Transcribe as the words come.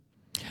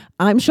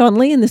I'm Sean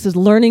Lee, and this is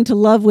Learning to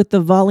Love with the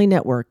Volley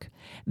Network.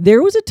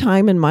 There was a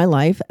time in my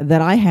life that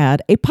I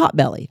had a pot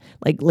belly,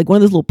 like one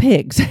of those little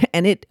pigs,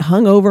 and it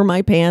hung over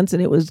my pants,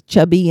 and it was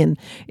chubby, and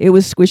it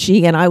was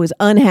squishy, and I was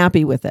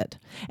unhappy with it.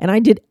 And I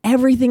did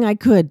everything I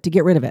could to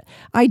get rid of it.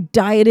 I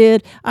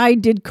dieted, I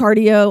did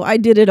cardio, I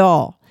did it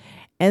all.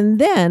 And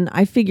then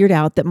I figured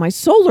out that my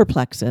solar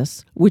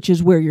plexus, which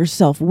is where your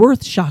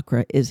self-worth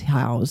chakra is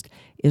housed,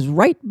 is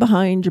right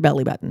behind your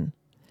belly button.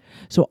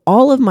 So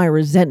all of my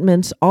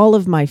resentments, all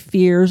of my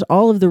fears,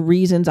 all of the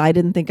reasons I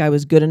didn't think I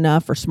was good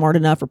enough or smart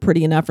enough or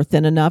pretty enough or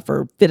thin enough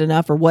or fit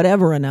enough or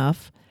whatever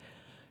enough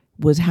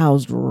was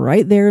housed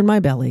right there in my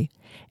belly.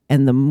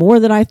 And the more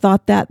that I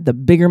thought that, the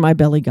bigger my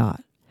belly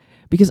got.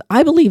 Because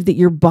I believe that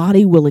your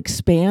body will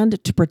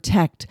expand to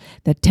protect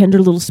that tender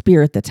little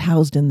spirit that's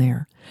housed in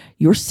there.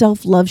 Your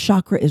self-love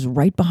chakra is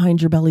right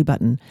behind your belly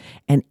button,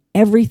 and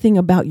everything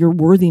about your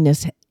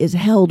worthiness is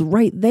held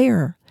right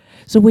there.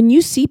 So when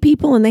you see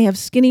people and they have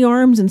skinny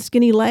arms and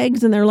skinny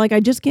legs and they're like,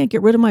 I just can't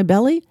get rid of my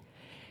belly,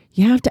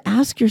 you have to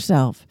ask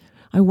yourself,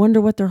 I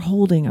wonder what they're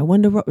holding. I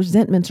wonder what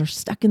resentments are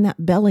stuck in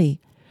that belly,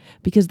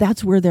 because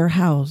that's where they're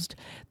housed.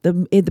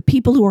 The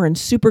people who are in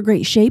super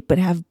great shape but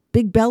have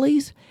big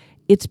bellies,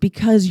 it's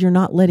because you're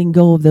not letting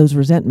go of those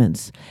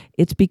resentments.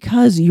 It's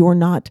because you're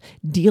not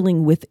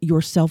dealing with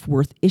your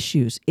self-worth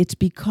issues. It's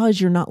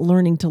because you're not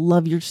learning to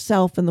love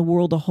yourself and the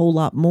world a whole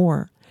lot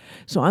more.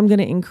 So I'm going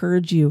to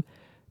encourage you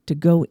to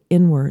go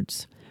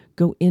inwards,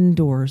 go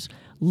indoors,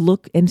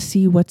 look and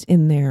see what's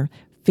in there,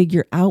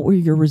 figure out where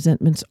your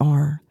resentments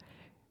are,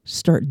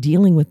 start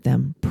dealing with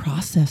them,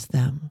 process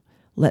them,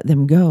 let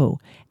them go,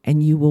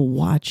 and you will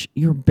watch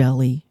your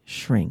belly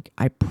shrink.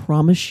 I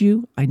promise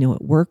you, I know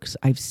it works.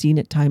 I've seen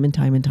it time and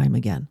time and time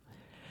again.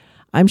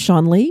 I'm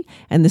Sean Lee,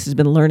 and this has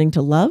been Learning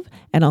to Love,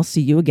 and I'll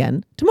see you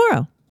again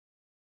tomorrow.